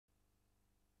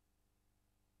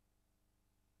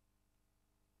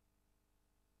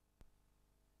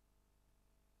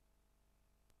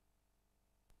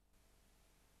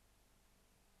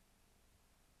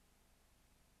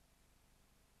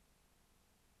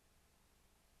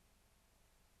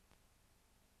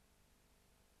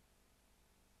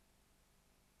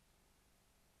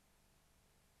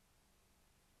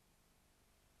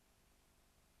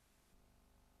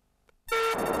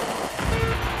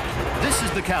This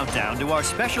is the countdown to our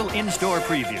special in-store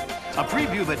preview. A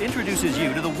preview that introduces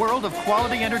you to the world of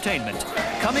quality entertainment.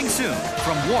 Coming soon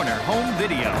from Warner Home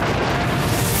Video.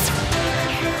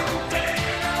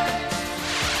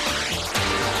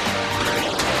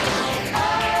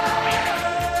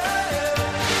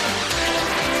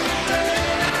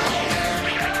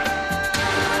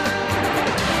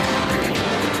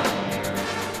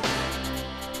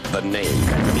 The name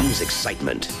that means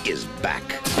excitement is back.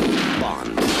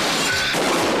 Bond.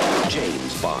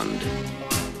 James Bond.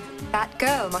 That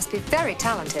girl must be very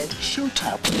talented. Shut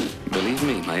up. Believe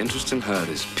me, my interest in her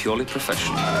is purely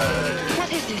professional.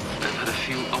 What is this? I've had a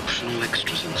few optional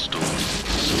extras installed.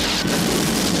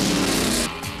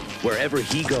 Wherever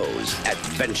he goes,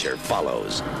 adventure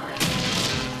follows.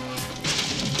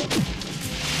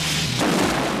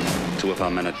 Two of our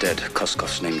men are dead.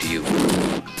 Koskov's named you.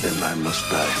 Then I must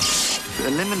die.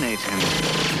 Eliminate him.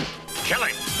 Kill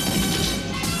him!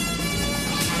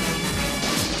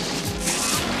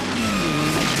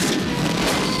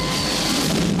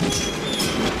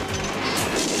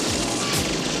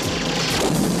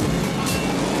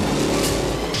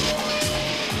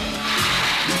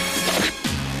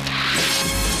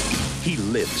 He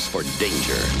lives for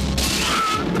danger.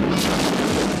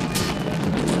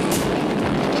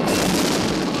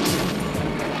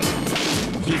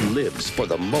 He lives for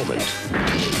the moment.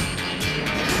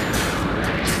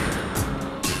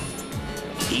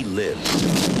 He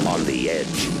lives on the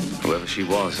edge. Whoever she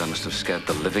was, I must have scared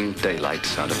the living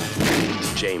daylights out of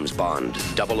her. James Bond,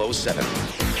 007.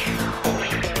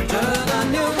 Turn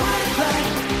on your white light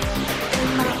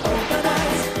in my open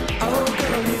eyes. Oh,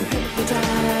 girl, you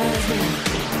hypnotize me.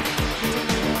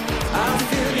 I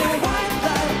feel your white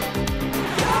light.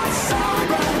 You're so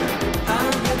bright.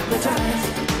 I'm hypnotized.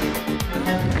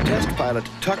 Test pilot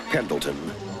Tuck Pendleton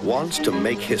wants to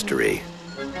make history.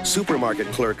 Supermarket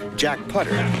clerk Jack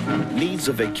Putter needs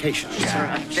a vacation.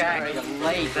 Jack, you're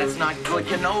late. That's not good.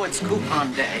 You know it's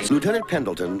coupon day. Lieutenant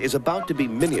Pendleton is about to be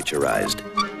miniaturized,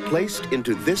 placed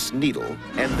into this needle,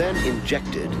 and then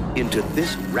injected into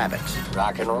this rabbit.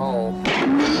 Rock and roll.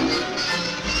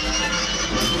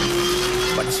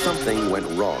 But something went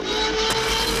wrong.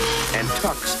 And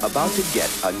Tuck's about to get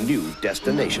a new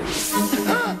destination.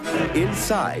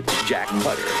 Inside Jack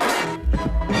Putter.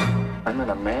 I'm in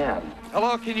a man.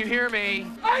 Hello, can you hear me?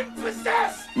 I'm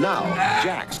possessed! Now,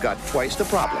 Jack's got twice the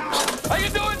problems. How you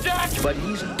doing, Jack? But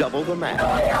he's double the man.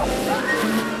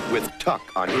 With Tuck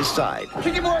on his side.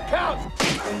 Can you more accounts?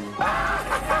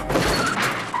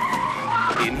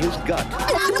 In his gut.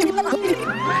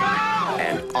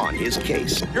 And on his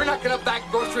case. You're not gonna back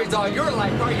groceries all your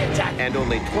life, are you, Jack? And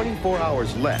only 24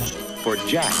 hours left for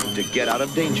Jack to get out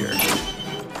of danger.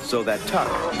 So that Tuck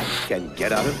can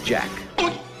get out of Jack.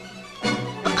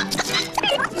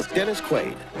 Dennis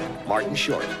Quaid, Martin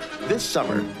Short. This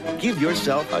summer, give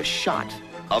yourself a shot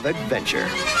of adventure.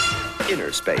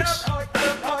 Inner Space.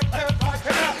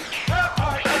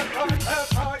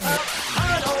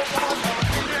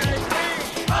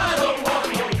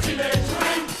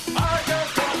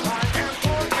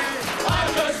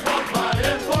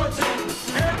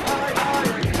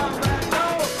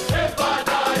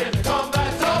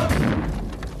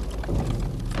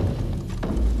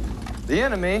 The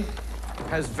enemy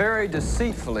has very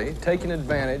deceitfully taken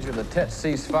advantage of the Tet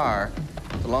ceasefire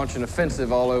to launch an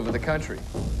offensive all over the country.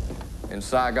 In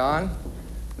Saigon,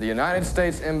 the United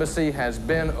States Embassy has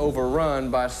been overrun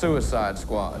by suicide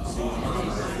squads.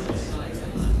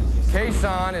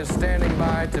 Quezon is standing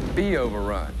by to be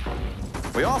overrun.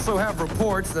 We also have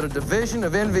reports that a division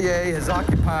of NVA has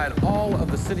occupied all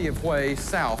of the city of Hue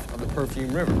south of the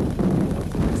Perfume River.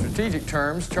 In strategic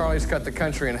terms, Charlie's cut the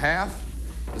country in half.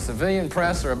 The civilian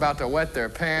press are about to wet their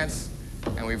pants,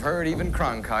 and we've heard even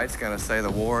Cronkite's gonna say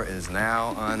the war is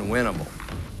now unwinnable.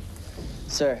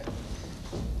 Sir,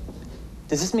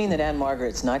 does this mean that Anne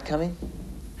Margaret's not coming?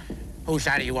 Whose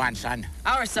side are you on, son?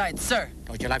 Our side, sir.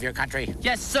 Don't you love your country?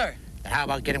 Yes, sir. Then how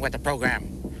about getting with the program?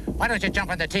 Why don't you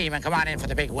jump on the team and come on in for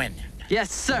the big win?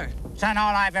 Yes, sir. Son,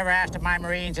 all I've ever asked of my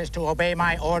Marines is to obey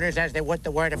my orders as they would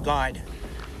the word of God.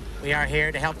 We are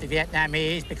here to help the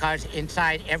Vietnamese because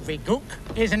inside every gook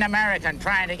is an American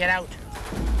trying to get out.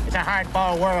 It's a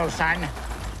hardball world, son.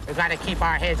 We've got to keep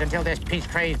our heads until this peace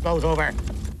craze blows over.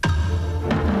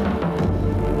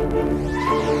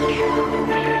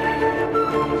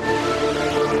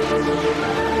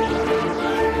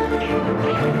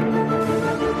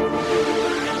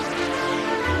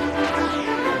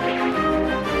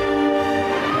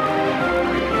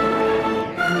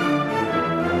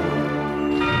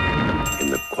 In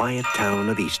the quiet town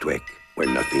of Eastwick, where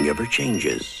nothing ever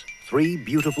changes, Three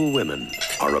beautiful women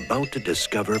are about to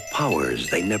discover powers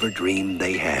they never dreamed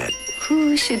they had.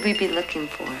 Who should we be looking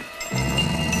for?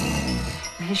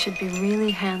 He should be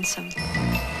really handsome.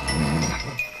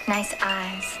 Nice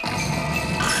eyes.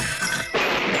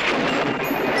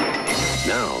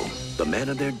 Now, the man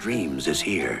of their dreams is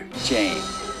here. Jane,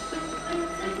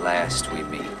 at last we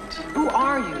meet. Who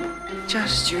are you?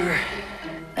 Just your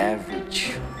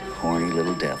average, horny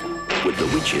little devil. With the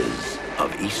witches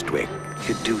of Eastwick.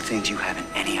 Could do things you haven't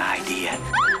any idea.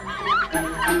 You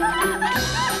know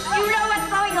what's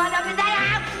going on up in that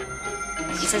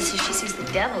house? She says she sees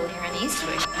the devil here in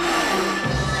Eastwick.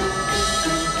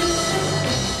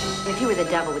 If you were the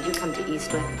devil, would you come to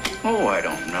Eastwick? Oh, I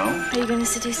don't know. Are you going to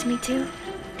seduce me too?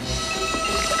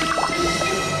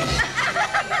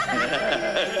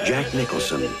 Jack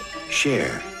Nicholson,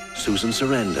 Cher, Susan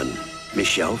Sarandon,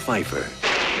 Michelle Pfeiffer.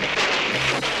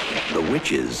 The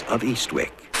Witches of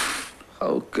Eastwick.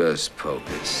 Hocus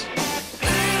pocus.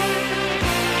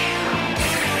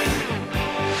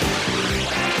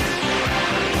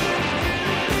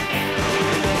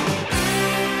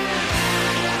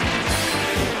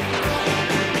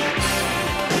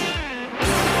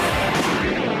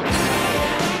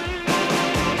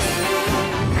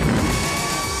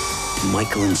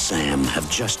 Michael and Sam have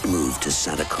just moved to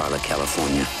Santa Carla,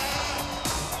 California.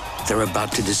 They're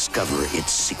about to discover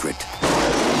its secret.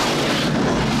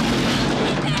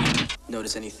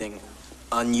 Notice anything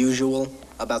unusual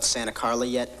about Santa Carla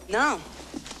yet? No.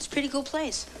 It's a pretty cool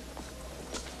place.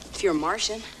 If you're a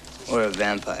Martian. Or a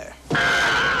vampire.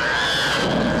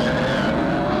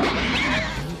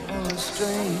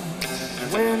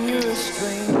 When you're a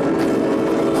stranger,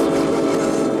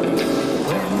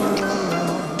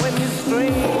 when you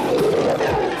scream.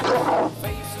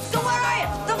 So where are you?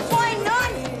 The flying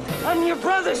nun? I'm your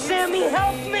brother, Sammy.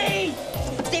 Help me!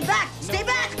 Stay back! Stay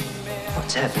back!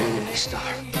 What's happening, Star?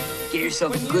 Get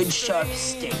yourself a good sharp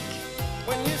steak.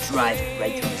 Drive it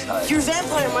right through his heart. You're a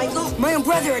vampire, Michael. My own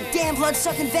brother, a damn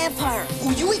blood-sucking vampire.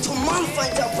 Oh, you wait till Mom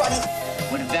finds out, buddy.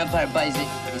 When a vampire buys it,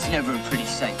 it's never a pretty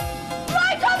sight.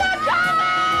 Michael, they're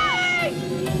coming!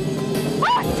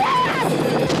 What's that?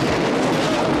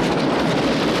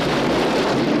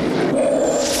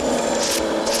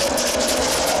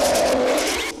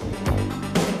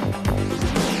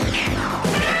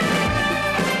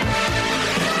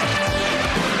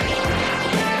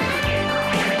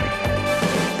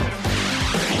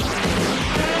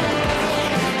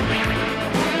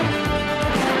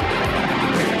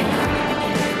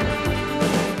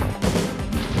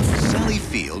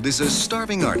 Is a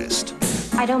starving artist.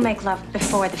 I don't make love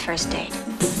before the first date.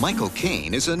 Michael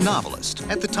Caine is a novelist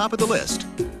at the top of the list,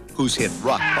 who's hit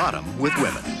rock bottom with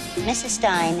women. Mrs.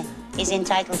 Stein is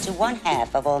entitled to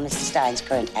 1/2 of all Mr. Stein's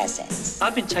current assets.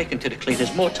 I've been taken to the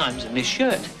cleaners more times than this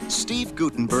shirt. Steve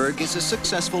Gutenberg is a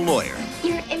successful lawyer.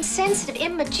 You're insensitive,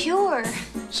 immature.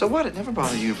 So what? It never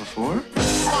bothered you before?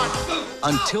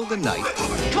 Until the night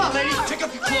Come on, ladies, take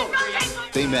off your clothes.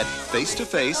 they met face to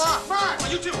face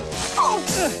You too.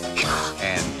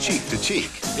 and cheek to cheek.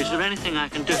 Is there anything I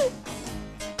can do?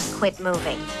 Quit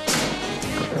moving.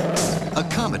 A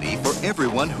comedy for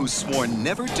everyone who's sworn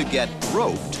never to get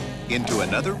roped into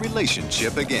another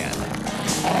relationship again.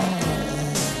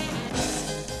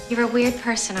 You're a weird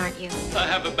person, aren't you? I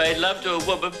haven't made love to a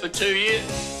woman for 2 years.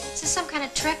 Is this some kind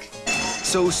of trick?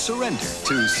 So surrender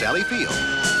to Sally Field,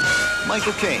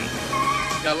 Michael Caine.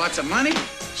 Got lots of money?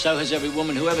 So has every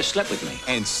woman who ever slept with me.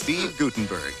 And Steve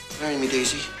Gutenberg. Marry me,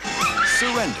 Daisy.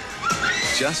 Surrender,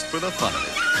 just for the fun of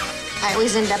it. I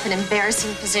always end up in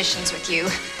embarrassing positions with you.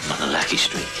 On a lucky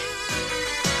streak.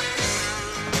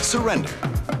 Surrender.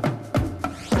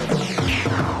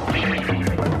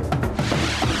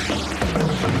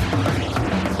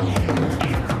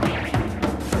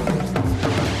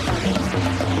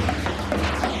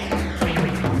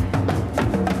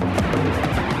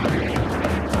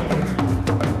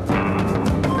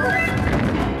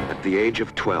 At the age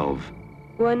of 12,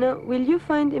 Juana, will you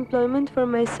find employment for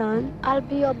my son? I'll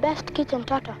be your best kitten,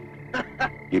 Tata.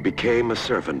 he became a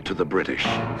servant to the British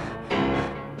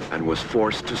and was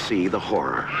forced to see the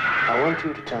horror I want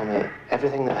you to tell me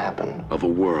everything that happened. of a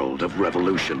world of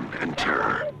revolution and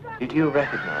terror. Did you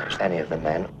recognize any of the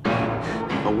men?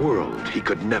 A world he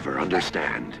could never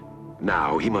understand.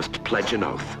 Now he must pledge an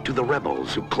oath to the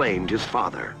rebels who claimed his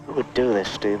father. Who would do this,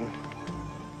 Stephen?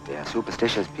 They are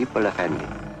superstitious people, Effendi.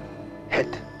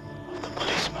 Head of the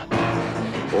policeman.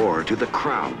 Or to the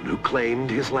crown who claimed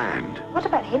his land. What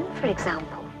about him, for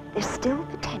example? There's still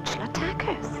potential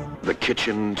attackers. The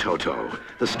Kitchen Toto,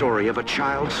 the story of a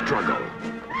child's struggle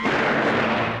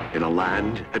in a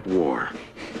land at war.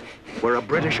 where a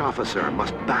British officer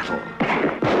must battle.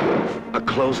 A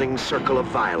closing circle of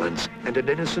violence and an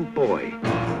innocent boy,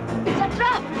 It's a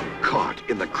trap! caught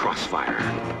in the crossfire,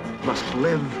 must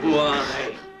live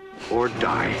Why? or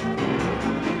die.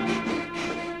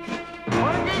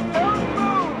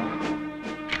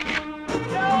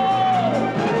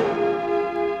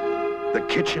 The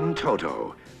Kitchen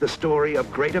Toto, the story of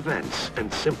great events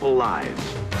and simple lives.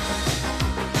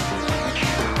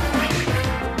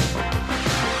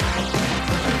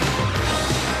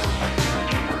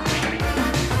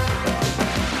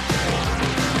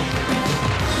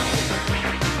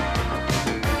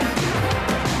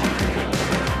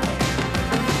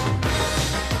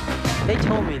 They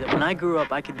told me that when I grew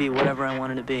up, I could be whatever I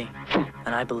wanted to be,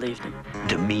 and I believed them.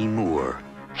 Demi Moore,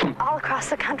 All across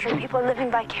the country, people are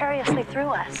living vicariously through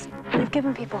us. We've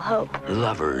given people hope.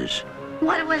 Lovers,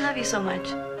 Why do I love you so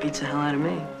much? Beats the hell out of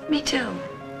me. Me too.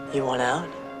 You want out?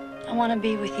 I want to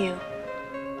be with you.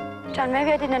 John,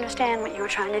 maybe I didn't understand what you were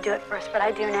trying to do at first, but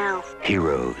I do now.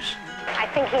 heroes, I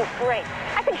think he's great.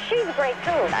 I think she's great,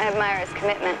 too. I admire his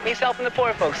commitment. He's helping the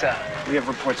poor folks out. We have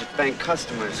reports of thank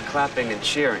customers clapping and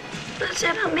cheering. What does it say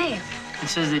about me? It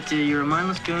says that you're a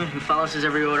mindless goon who follows his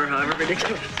every order, however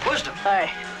ridiculous. Wisdom. Hi.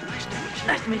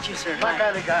 Nice to meet you, sir. My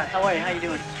kind of guy. How are you? How you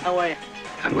doing? How are you?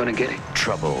 I'm gonna get him.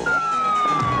 trouble, 5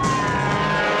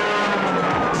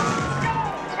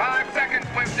 seconds,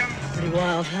 Wisdom. Pretty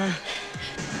wild, huh?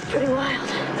 Pretty wild.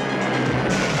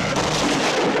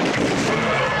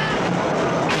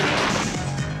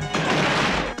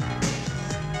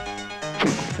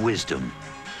 Wisdom,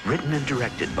 written and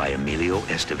directed by Emilio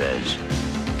Estevez.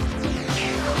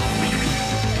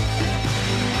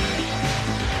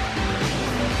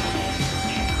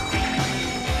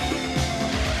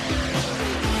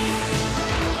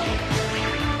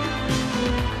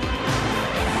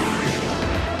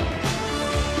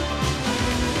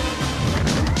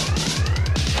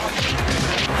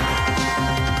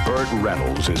 Burt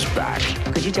Reynolds is back,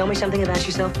 Could you tell me something about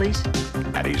yourself, please?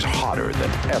 and he's hotter than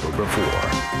ever before.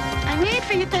 I need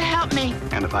for you to help me.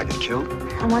 And if I get killed?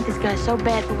 I want this guy so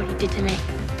bad for what he did to me.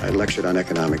 I lectured on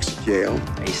economics at Yale.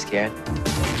 Are you scared?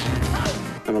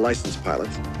 I'm a licensed pilot.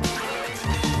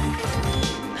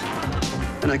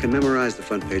 And I can memorize the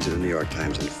front page of the New York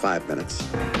Times in 5 minutes.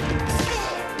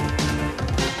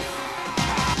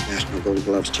 National Gold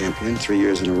Gloves champion 3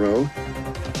 years in a row.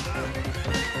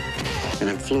 And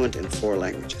I'm fluent in 4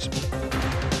 languages.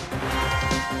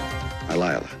 I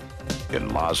lie a lot. In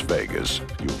Las Vegas,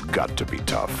 you've got to be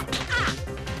tough.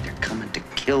 They're coming to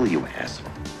kill you, asshole.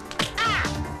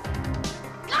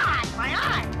 God, my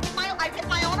eye! I hit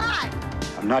my own eye!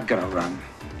 I'm not gonna run.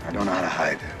 I don't know how to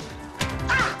hide.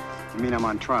 You mean I'm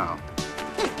on trial?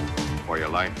 For your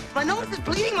life. My nose is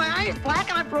bleeding, my eye is black,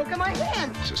 and I've broken my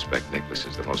hand. Suspect Nicholas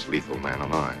is the most lethal man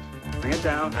alive. Bring it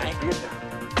down. Bring it down.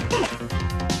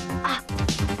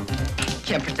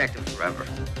 Can't protect him forever.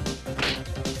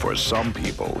 For some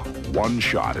people, one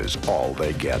shot is all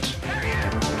they get.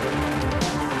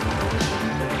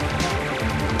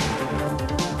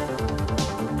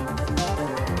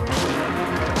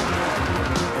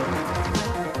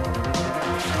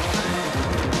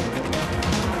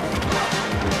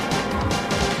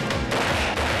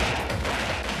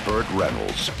 Burt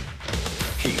Reynolds,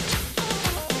 Heat.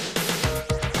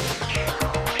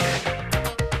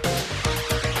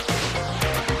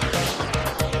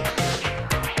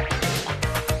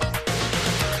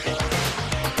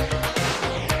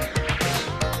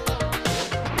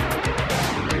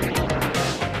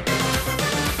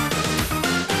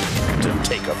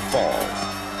 Take a fall,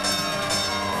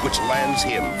 which lands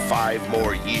him 5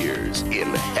 more years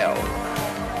in hell.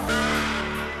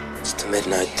 It's the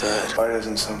midnight third. Why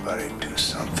doesn't somebody do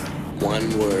something? One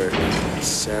word,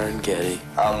 Serengeti.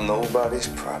 I'm nobody's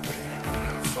property.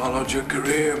 Followed your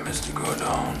career, Mr.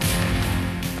 Gordon.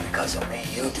 Because of me,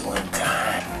 you doing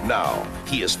time. Now,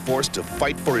 he is forced to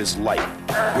fight for his life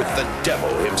with the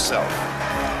devil himself.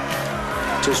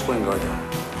 Just win, Gordon.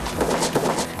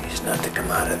 He's not to come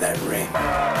out of that ring.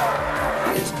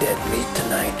 He is dead meat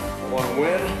tonight. Want to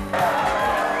win?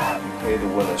 You pay the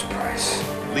winner's price.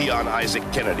 Leon Isaac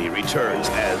Kennedy returns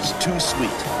as Too Sweet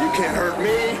You can't hurt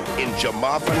me. in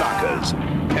Jama Fanaka's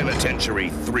Penitentiary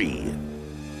 3.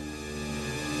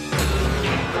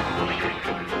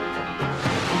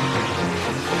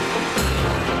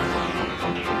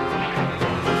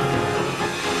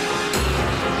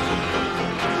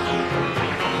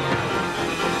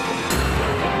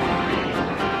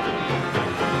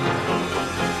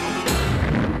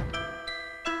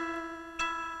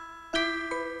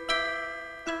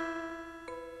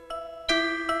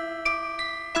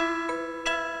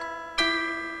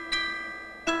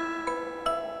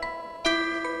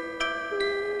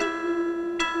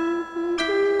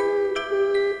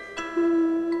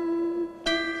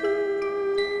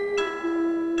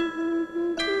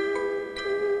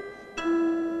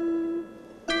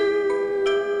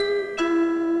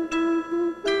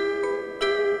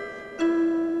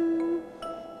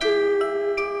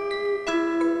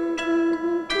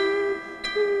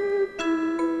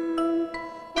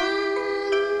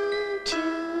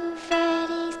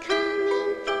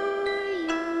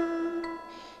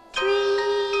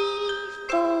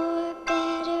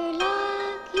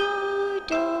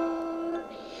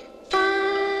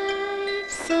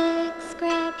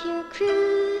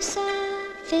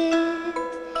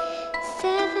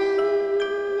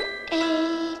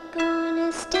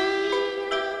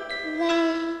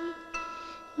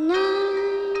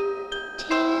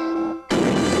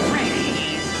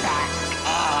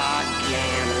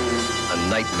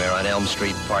 Nightmare on Elm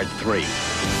Street Part 3.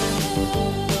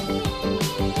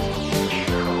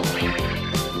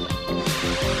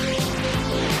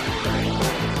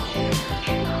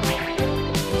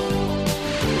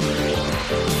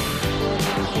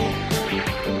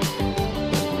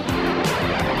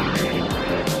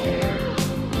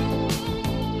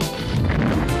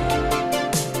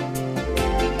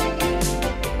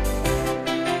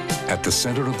 At the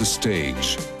center of the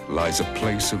stage lies a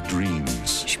place of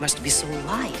dreams. She must be so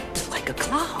light, like a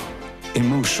cloud.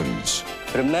 Emotions.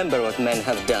 Remember what men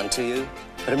have done to you.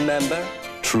 Remember?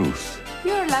 Truth.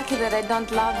 You're lucky that I don't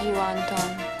love you,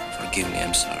 Anton. Forgive me,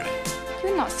 I'm sorry.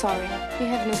 You're not sorry. You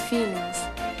have no feelings.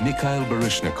 Mikhail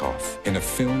Baryshnikov in a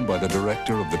film by the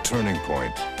director of The Turning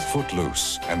Point,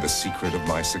 Footloose, and The Secret of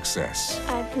My Success.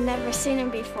 I've never seen him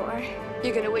before.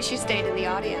 You're gonna wish you stayed in the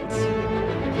audience.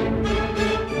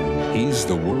 He's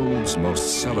the world's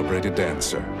most celebrated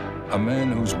dancer. A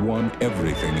man who's won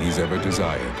everything he's ever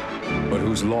desired, but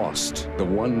who's lost the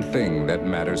one thing that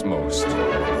matters most.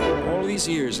 All these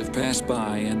years have passed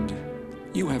by, and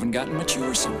you haven't gotten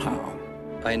mature somehow.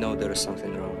 I know there is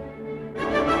something wrong.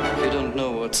 You don't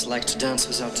know what it's like to dance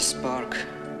without a spark.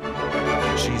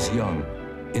 She's young,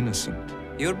 innocent.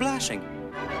 You're blushing.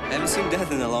 I haven't seen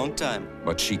death in a long time.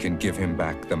 But she can give him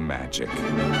back the magic.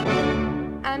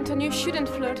 Anton, you shouldn't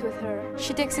flirt with her.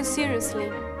 She takes you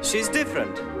seriously. She's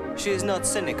different. She is not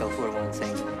cynical, for one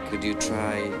thing. Could you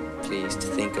try, please, to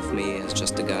think of me as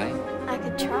just a guy? I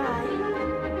could try.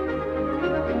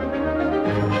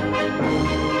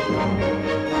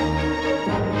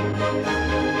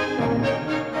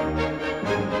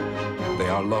 They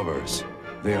are lovers.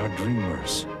 They are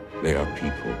dreamers. They are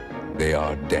people. They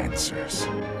are dancers.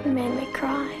 You made me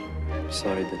cry.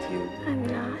 Sorry that you... I'm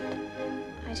not.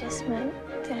 I just meant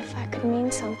that if I could mean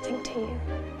something to you,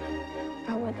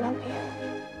 I would love you.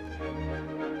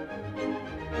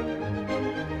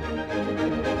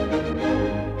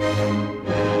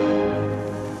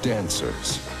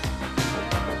 Dancers.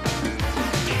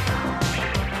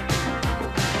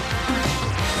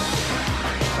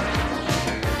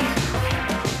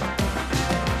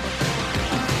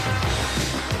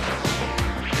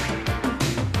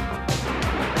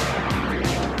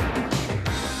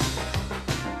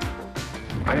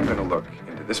 I am going to look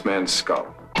into this man's skull.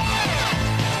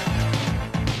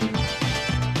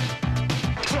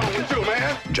 What's wrong with you,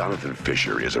 man? Jonathan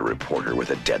Fisher is a reporter with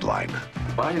a deadline.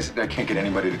 Why is it I can't get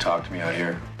anybody to talk to me out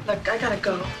here? Look, I gotta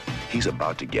go. He's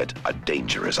about to get a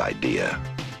dangerous idea.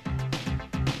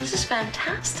 This is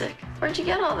fantastic. Where'd you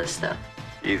get all this stuff?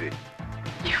 Easy.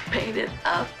 You made it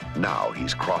up. Now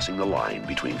he's crossing the line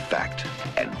between fact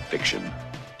and fiction.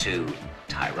 To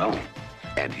Tyrone.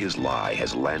 And his lie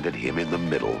has landed him in the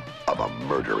middle of a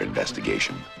murder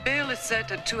investigation. Bail is set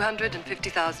at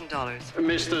 $250,000.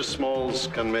 Mr. Smalls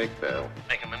can make bail.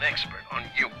 Make him an expert on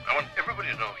you. I want everybody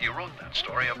to know he wrote that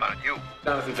story about you.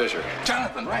 Jonathan Fisher.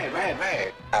 Jonathan,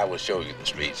 right. I will show you the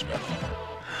streets, brother.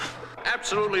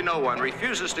 Absolutely no one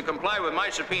refuses to comply with my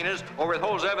subpoenas or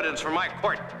withholds evidence from my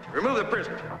court. Remove the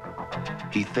prisoner.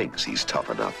 He thinks he's tough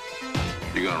enough.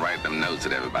 You're gonna write them notes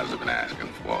that everybody's been asking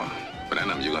for. But in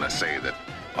them, you're gonna say that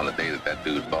on the day that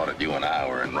dude thought that you and I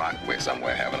were in Rockaway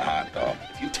somewhere having a hot dog.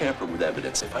 If you tamper with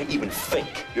evidence, if I even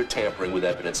think you're tampering with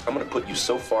evidence, I'm gonna put you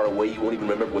so far away you won't even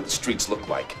remember what the streets look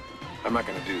like. I'm not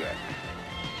gonna do that.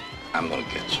 I'm gonna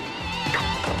get you.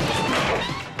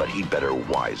 But he'd better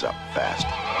wise up fast,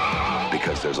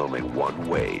 because there's only one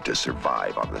way to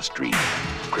survive on the street.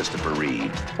 Christopher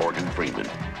Reeve, Morgan Freeman,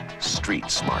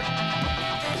 Street Smart.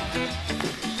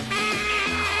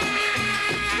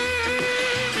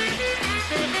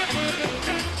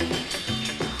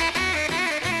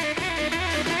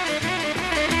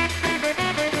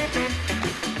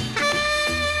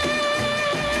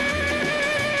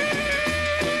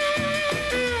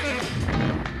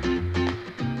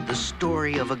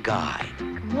 Story of a guy.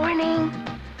 Good morning.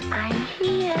 I'm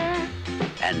here.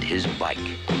 And his bike.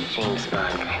 James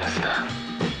Bond kind of stuff.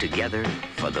 Together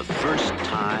for the first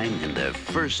time in their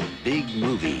first big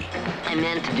movie. I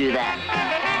meant to do that.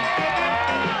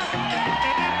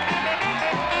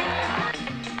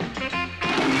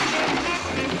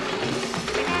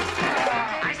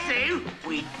 I say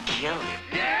we kill him.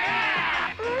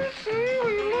 Yeah! I say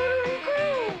we let him go.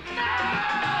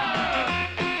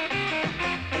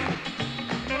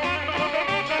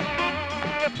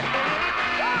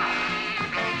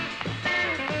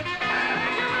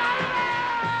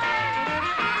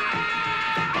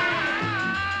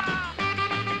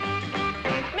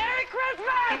 Merry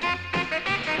Christmas!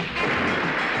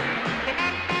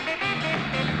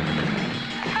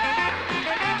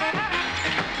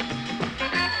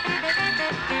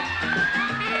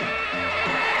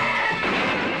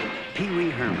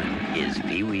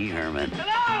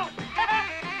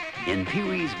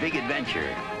 Pee-wee's Big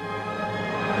Adventure.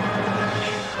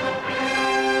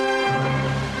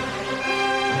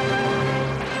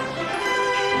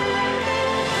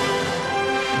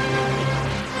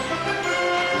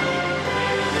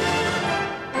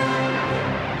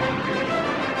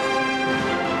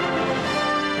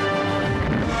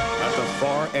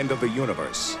 End of the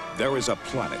universe, there is a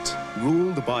planet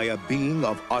ruled by a being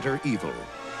of utter evil.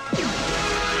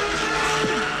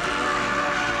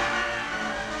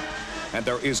 And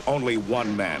there is only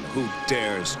one man who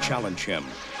dares challenge him.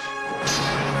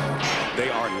 They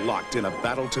are locked in a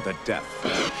battle to the death.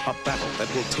 A battle that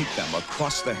will take them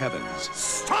across the heavens.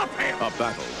 Stop him! A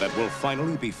battle that will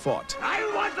finally be fought. I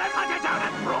want them hunted down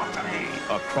and brought to me!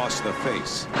 Across the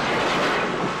face.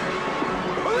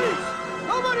 Police!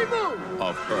 Nobody move!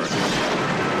 Of Earth.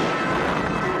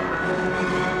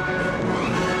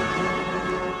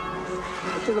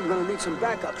 I think I'm gonna need some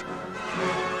backup.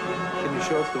 Can you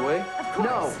show us the way? Of course.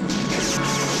 No.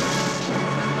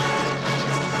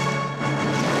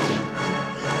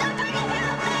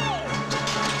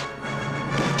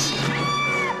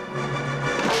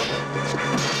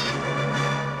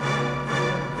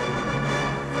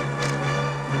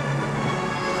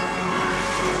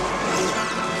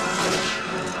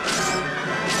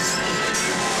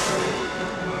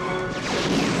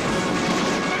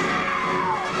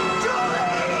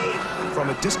 From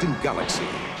a distant galaxy,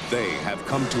 they have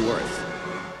come to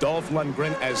Earth. Dolph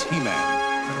Lundgren as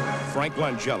He-Man, Frank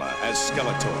Langella as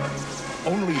Skeletor.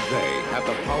 Only they have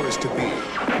the powers to be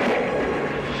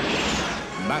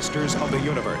Masters of the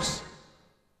Universe.